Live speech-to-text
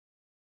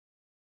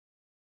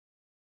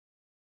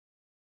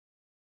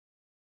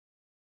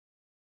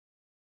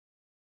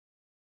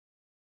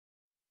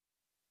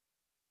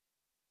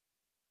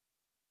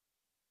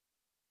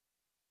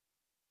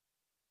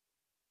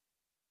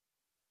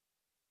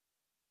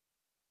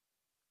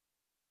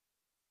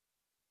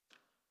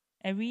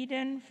A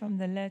reading from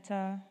the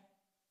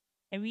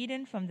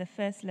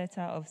first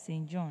letter of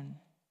St. John.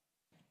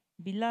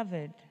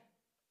 Beloved,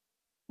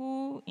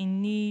 who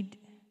in need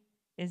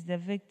is the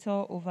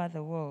victor over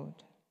the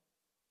world,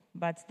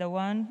 but the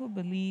one who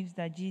believes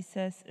that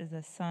Jesus is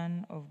the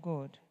Son of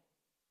God.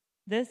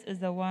 This is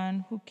the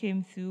one who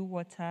came through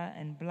water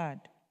and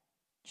blood,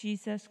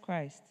 Jesus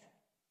Christ,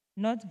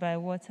 not by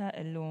water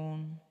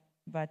alone,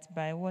 but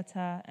by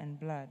water and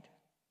blood.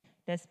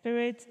 The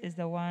Spirit is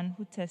the one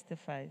who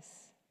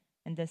testifies,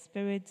 and the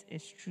Spirit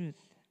is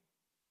truth.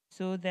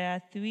 So there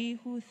are three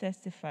who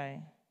testify,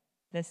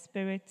 the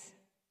Spirit,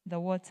 the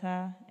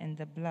water, and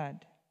the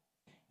blood,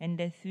 and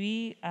the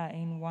three are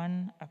in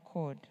one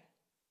accord.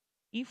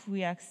 If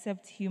we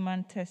accept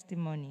human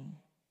testimony,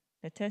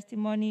 the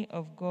testimony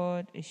of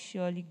God is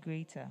surely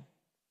greater.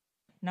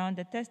 Now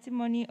the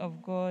testimony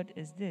of God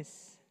is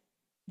this,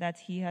 that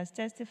he has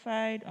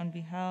testified on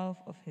behalf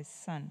of his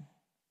Son.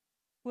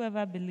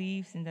 Whoever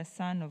believes in the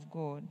Son of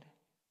God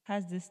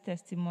has this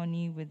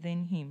testimony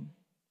within him.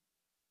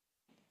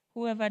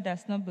 Whoever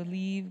does not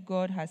believe,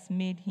 God has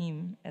made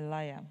him a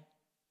liar.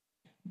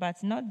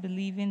 But not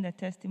believing the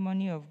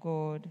testimony of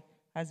God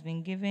has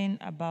been given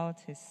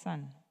about his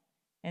Son.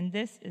 And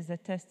this is the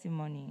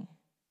testimony.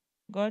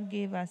 God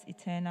gave us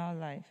eternal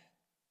life,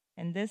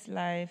 and this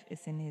life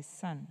is in his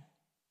Son.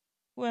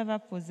 Whoever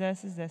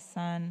possesses the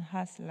Son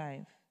has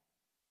life.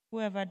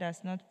 Whoever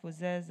does not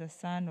possess the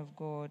Son of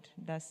God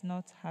does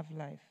not have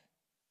life.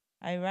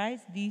 I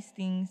write these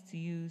things to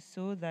you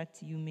so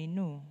that you may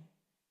know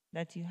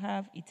that you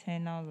have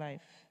eternal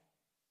life,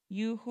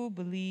 you who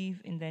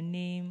believe in the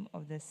name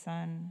of the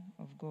Son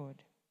of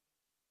God.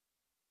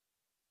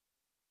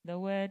 The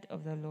word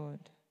of the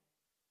Lord.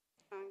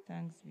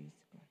 Thanks be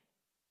to God.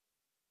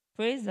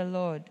 Praise the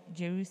Lord,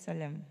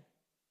 Jerusalem.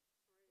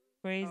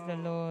 Praise the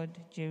Lord,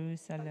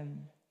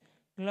 Jerusalem.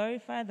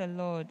 Glorify the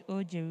Lord,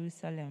 O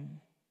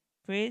Jerusalem.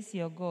 Praise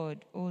your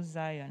God, O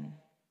Zion,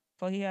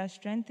 for he has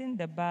strengthened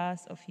the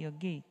bars of your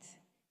gate.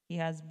 He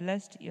has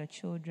blessed your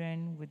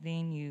children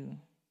within you.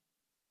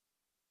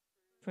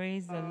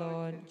 Praise the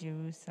Lord,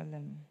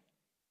 Jerusalem.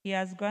 He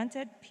has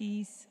granted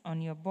peace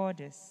on your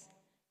borders.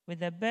 With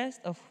the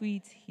best of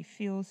wheat he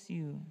fills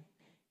you.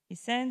 He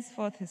sends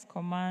forth his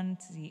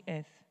command to the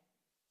earth,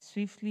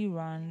 swiftly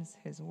runs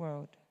his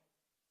word.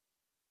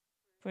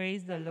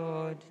 Praise the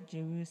Lord,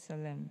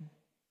 Jerusalem.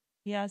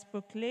 He has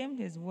proclaimed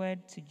his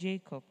word to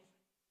Jacob,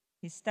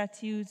 his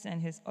statutes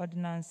and his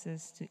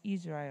ordinances to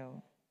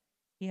Israel.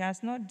 He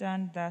has not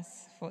done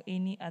thus for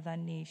any other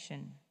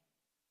nation.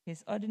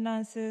 His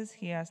ordinances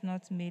he has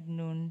not made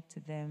known to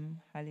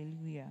them.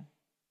 Hallelujah.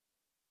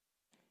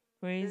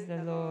 Praise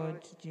the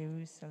Lord,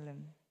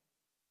 Jerusalem.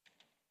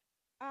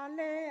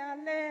 Ale,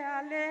 ale,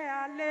 ale,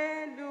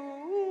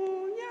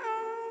 alleluia.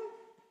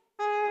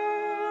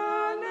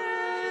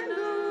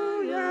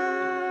 Alleluia.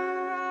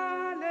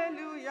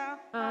 Alleluia.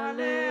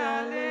 Ale,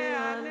 ale,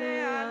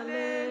 ale,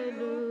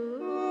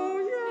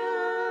 alleluia.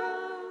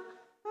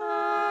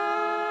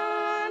 Alleluia.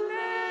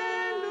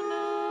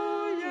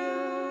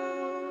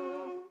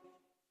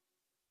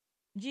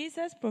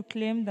 Jesus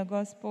proclaimed the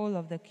gospel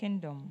of the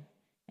kingdom,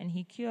 and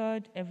he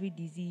cured every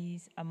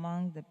disease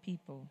among the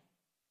people.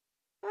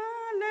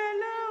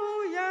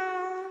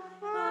 Alleluia,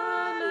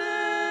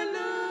 alleluia,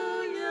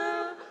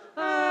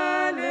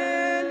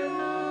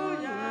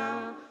 alleluia,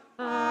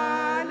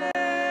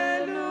 alleluia,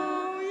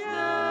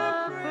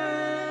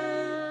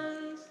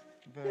 praise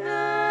the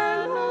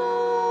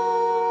Lord.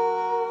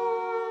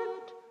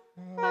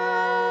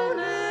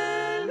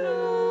 Alleluia,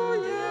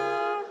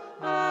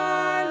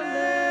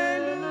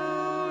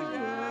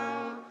 alleluia,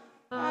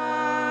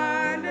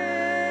 alleluia,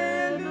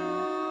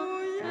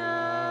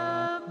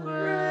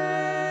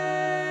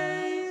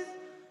 praise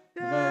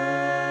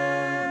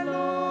the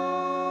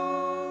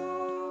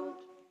Lord.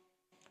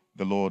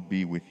 The Lord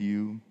be with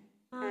you.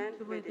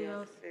 And with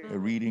your A spirit.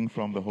 reading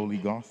from the Holy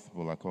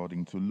Gospel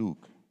according to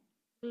Luke.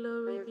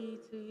 Glory be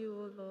to you,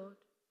 O Lord.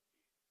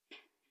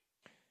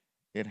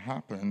 It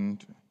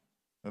happened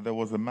that there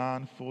was a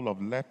man full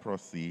of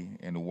leprosy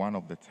in one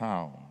of the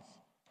towns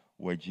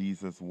where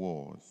Jesus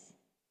was.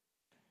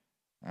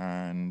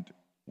 And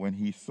when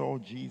he saw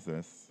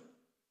Jesus,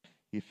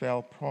 he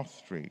fell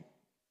prostrate,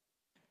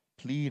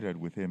 pleaded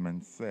with him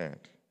and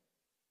said,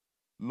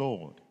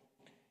 "Lord,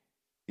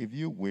 if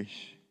you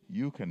wish,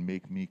 you can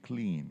make me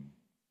clean."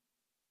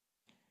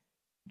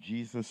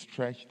 Jesus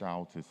stretched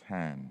out his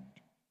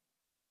hand,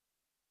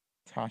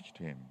 touched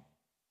him,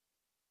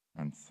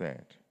 and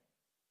said,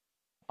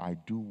 "I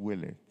do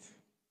will it,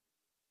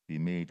 be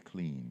made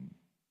clean."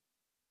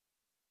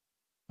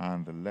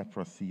 And the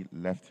leprosy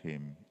left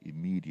him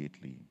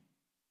immediately.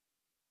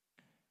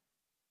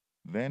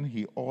 Then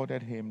he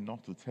ordered him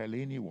not to tell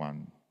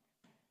anyone,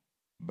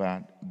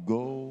 but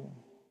go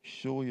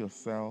show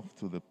yourself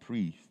to the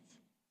priest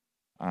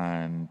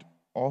and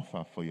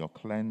offer for your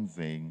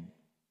cleansing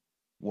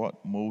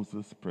what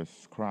Moses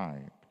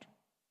prescribed.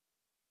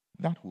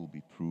 That will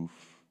be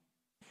proof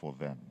for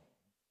them.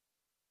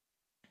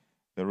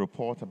 The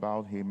report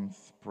about him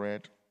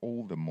spread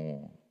all the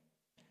more,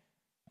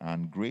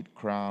 and great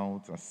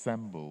crowds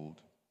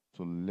assembled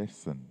to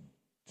listen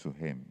to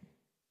him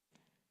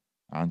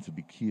and to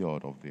be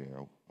cured of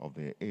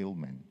their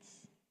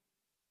ailments.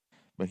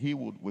 But he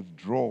would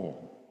withdraw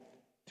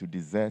to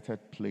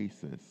deserted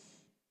places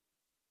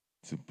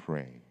to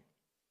pray.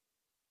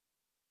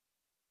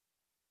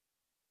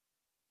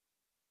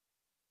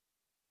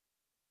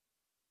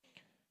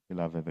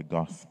 Beloved, the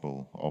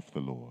gospel of the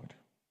Lord.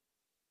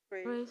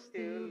 Praise to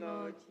you,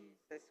 Lord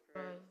Jesus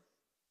Christ.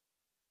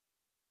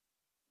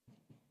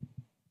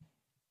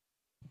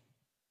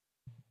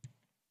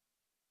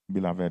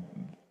 Beloved,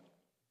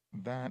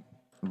 that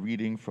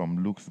reading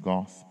from Luke's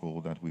gospel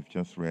that we've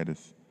just read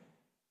is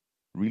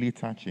really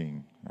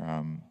touching.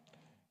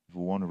 If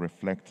we want to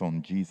reflect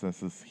on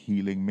Jesus'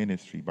 healing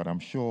ministry, but I'm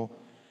sure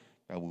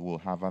that we will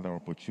have other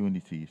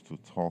opportunities to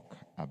talk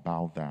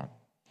about that.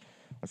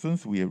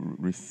 Since we are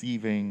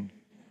receiving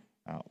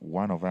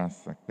one of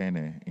us,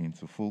 AQUINAS,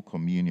 into full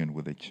communion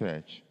with the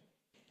church,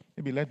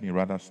 maybe let me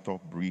rather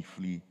stop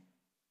briefly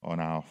on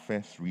our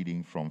first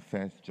reading from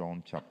 1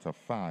 John chapter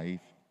 5.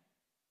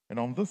 And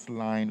on this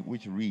line,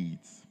 which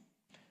reads,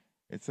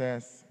 it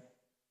says,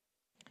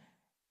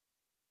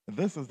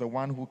 "This is the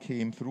one who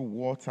came through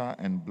water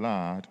and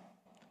blood,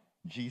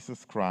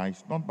 Jesus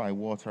Christ, not by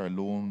water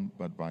alone,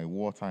 but by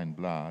water and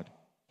blood."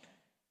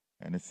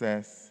 And it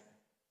says,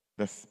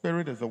 "The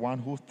Spirit is the one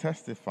who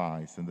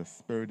testifies, and the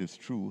Spirit is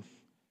truth.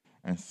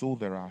 And so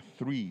there are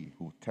three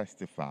who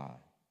testify,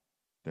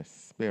 the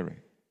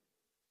Spirit,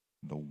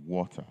 the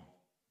water,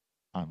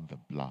 and the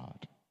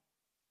blood."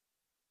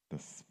 The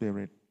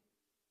Spirit,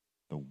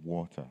 the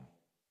water,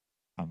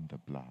 and the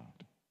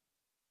blood.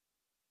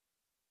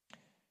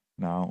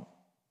 Now,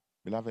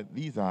 beloved,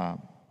 these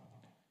are,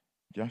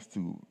 just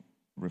to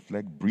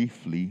reflect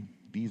briefly,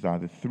 these are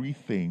the three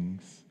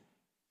things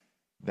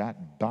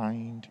that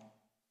bind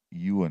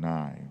you and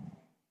I,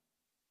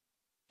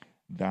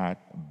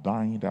 that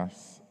bind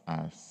us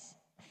as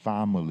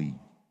family,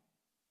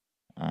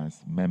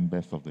 as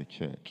members of the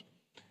church.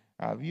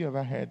 Have you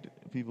ever heard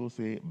people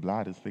say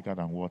blood is thicker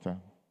than water?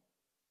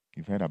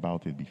 You've heard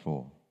about it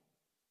before.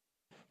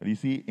 But you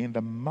see, in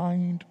the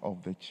mind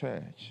of the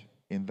church,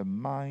 in the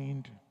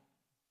mind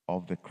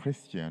of the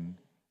Christian,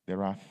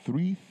 there are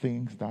three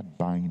things that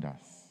bind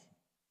us.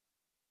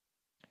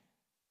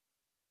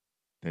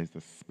 There's the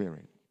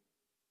Spirit.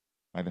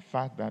 By the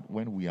fact that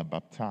when we are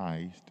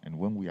baptized and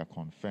when we are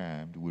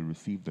confirmed, we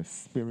receive the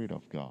Spirit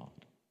of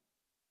God.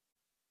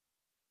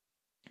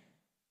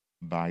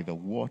 By the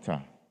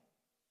water,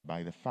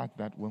 by the fact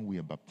that when we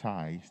are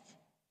baptized,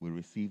 we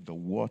receive the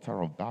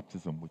water of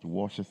baptism which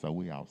washes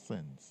away our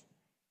sins.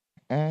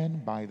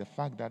 And by the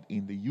fact that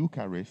in the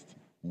Eucharist,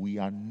 we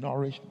are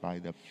nourished by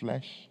the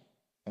flesh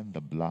and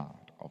the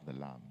blood of the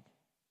Lamb.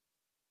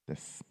 The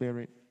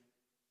Spirit,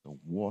 the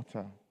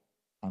water,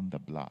 and the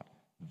blood.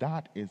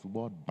 That is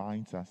what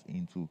binds us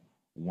into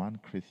one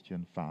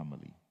Christian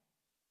family.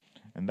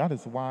 And that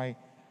is why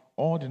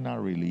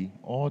ordinarily,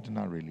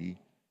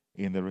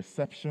 in the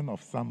reception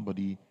of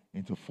somebody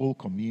into full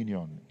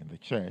communion in the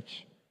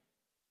church,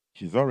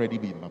 she's already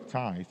been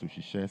baptized, so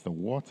she shares the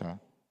water.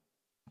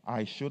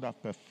 I should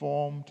have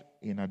performed,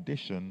 in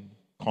addition,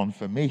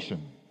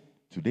 confirmation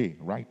today,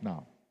 right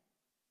now,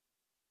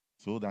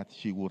 so that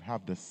she would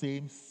have the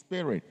same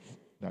Spirit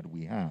that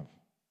we have.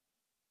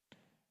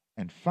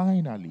 And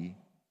finally,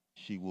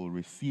 she will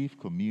receive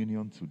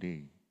communion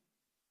today.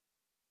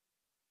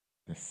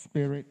 The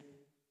Spirit,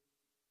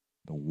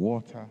 the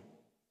water,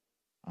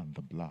 and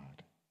the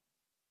blood.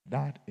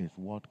 That is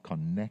what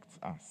connects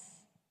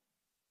us.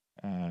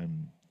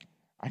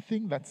 I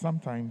think that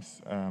sometimes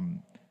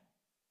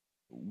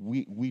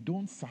we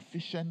don't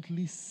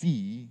sufficiently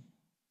see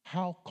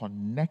how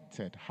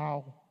connected,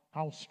 how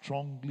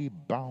strongly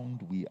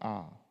bound we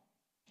are.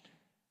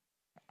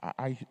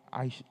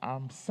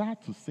 I'm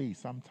sad to say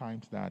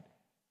sometimes that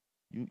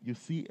you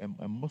see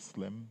a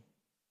Muslim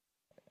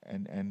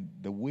and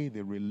the way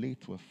they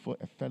relate to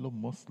a fellow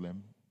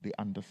Muslim, they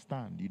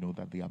understand,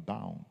 that they are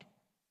bound.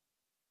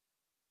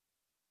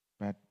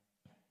 But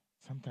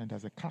sometimes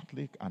as a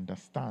Catholic,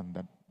 understand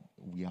that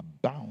we are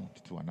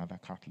bound to another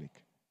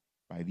Catholic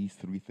by these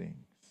three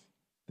things: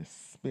 the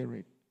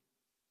Spirit,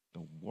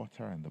 the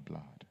water, and the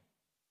blood.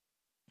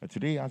 But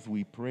today, as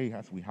we pray,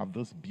 as we have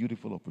this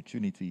beautiful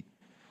opportunity,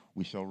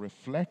 we shall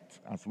reflect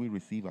as we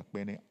receive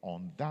AQUINAS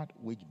on that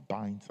which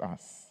binds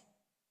us.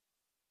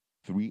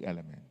 Three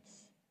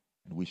elements.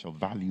 And we shall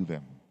value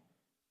them.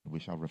 We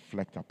shall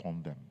reflect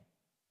upon them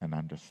and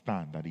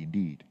understand that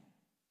indeed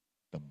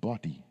the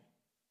body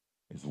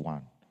is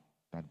one,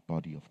 that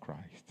body of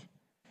Christ.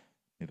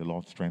 May the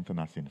Lord strengthen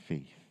us in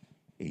faith.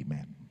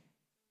 Amen.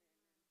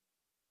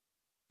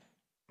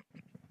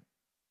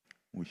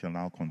 We shall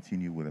now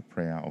continue with a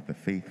prayer of the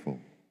faithful.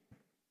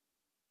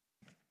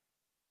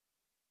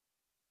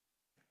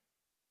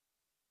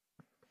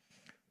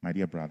 My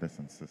dear brothers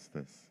and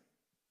sisters,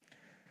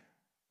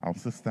 our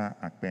sister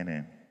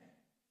AQUINAS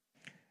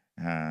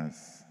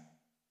has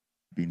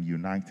been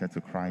united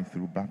to Christ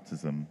through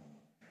baptism,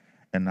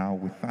 and now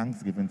with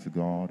thanksgiving to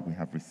God, we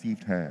have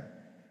received her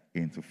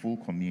into full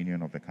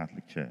communion of the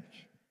Catholic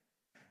Church.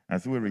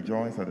 As we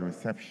rejoice at the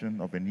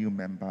reception of a new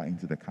member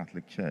into the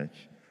Catholic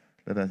Church,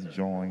 let us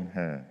join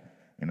her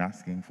in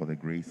asking for the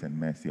grace and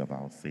mercy of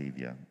our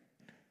Savior.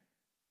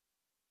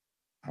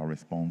 Our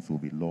response will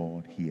be,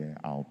 Lord, hear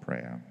our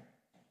prayer.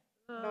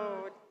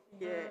 Lord,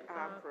 hear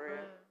our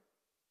prayer.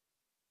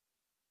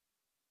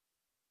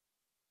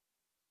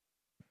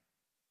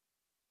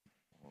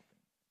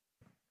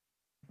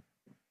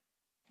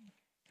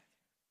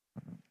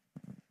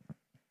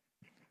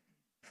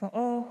 For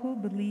all who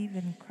believe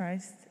in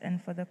Christ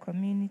and for the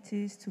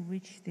communities to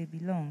which they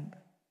belong,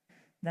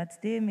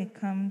 that they may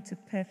come to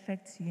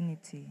perfect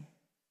unity,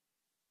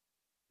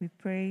 we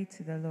pray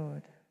to the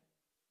Lord.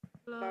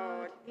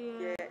 Lord,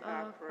 hear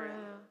our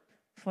prayer.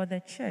 For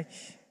the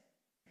Church,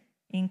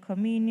 in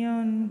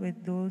communion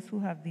with those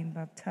who have been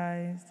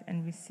baptized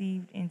and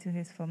received into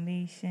his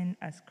formation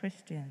as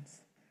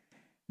Christians,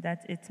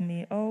 that it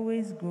may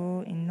always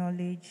grow in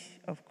knowledge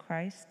of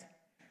Christ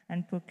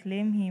and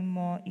proclaim him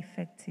more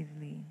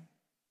effectively.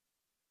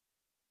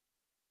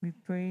 We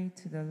pray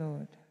to the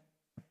Lord.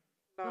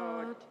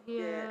 Lord,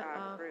 hear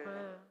our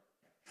prayer.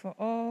 For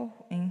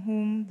all in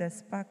whom the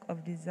spark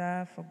of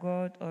desire for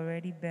God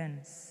already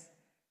burns,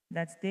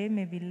 that they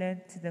may be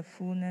led to the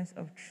fullness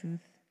of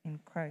truth in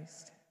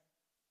Christ.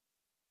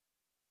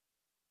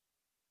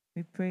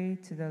 We pray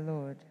to the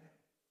Lord.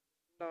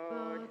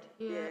 Lord,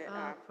 hear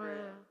our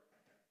prayer.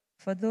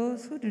 For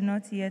those who do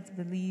not yet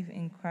believe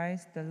in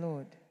Christ the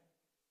Lord,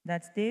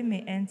 that they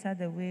may enter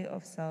the way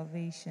of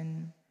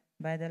salvation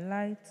by the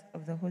light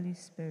of the Holy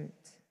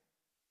Spirit.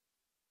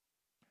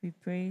 We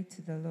pray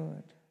to the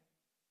Lord.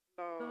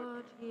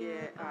 Lord,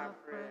 hear our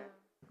prayer.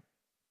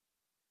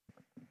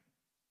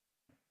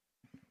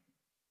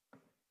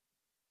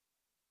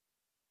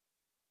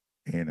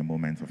 In a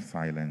moment of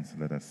silence,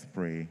 let us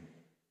pray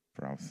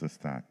for our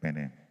sister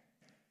APPREY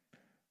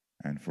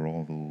and for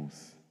all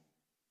those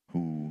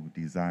who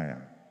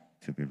desire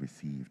to be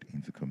received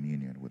into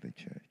communion with the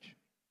Church.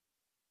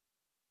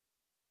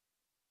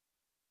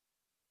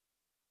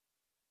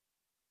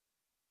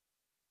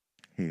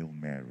 Hail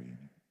Mary,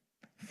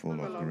 full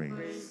of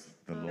grace,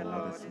 the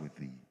Lord is with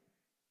thee.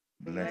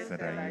 Blessed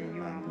are you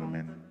among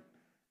women,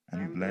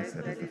 and blessed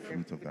is the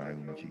fruit of thy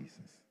womb,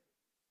 Jesus.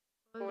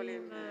 Holy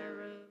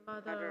Mary,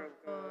 Mother of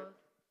God,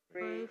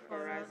 pray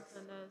for us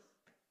sinners,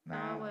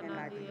 now and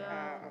at the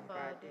hour of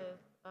our death.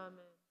 Amen.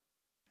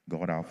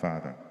 God our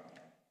Father,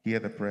 hear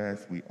the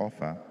prayers we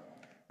offer,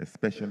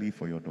 especially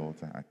for your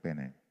daughter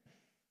APPREY,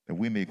 that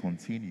we may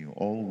continue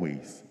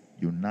always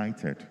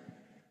united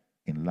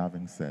in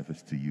loving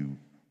service to you.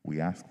 We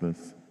ask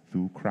this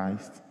through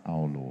Christ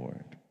our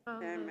Lord.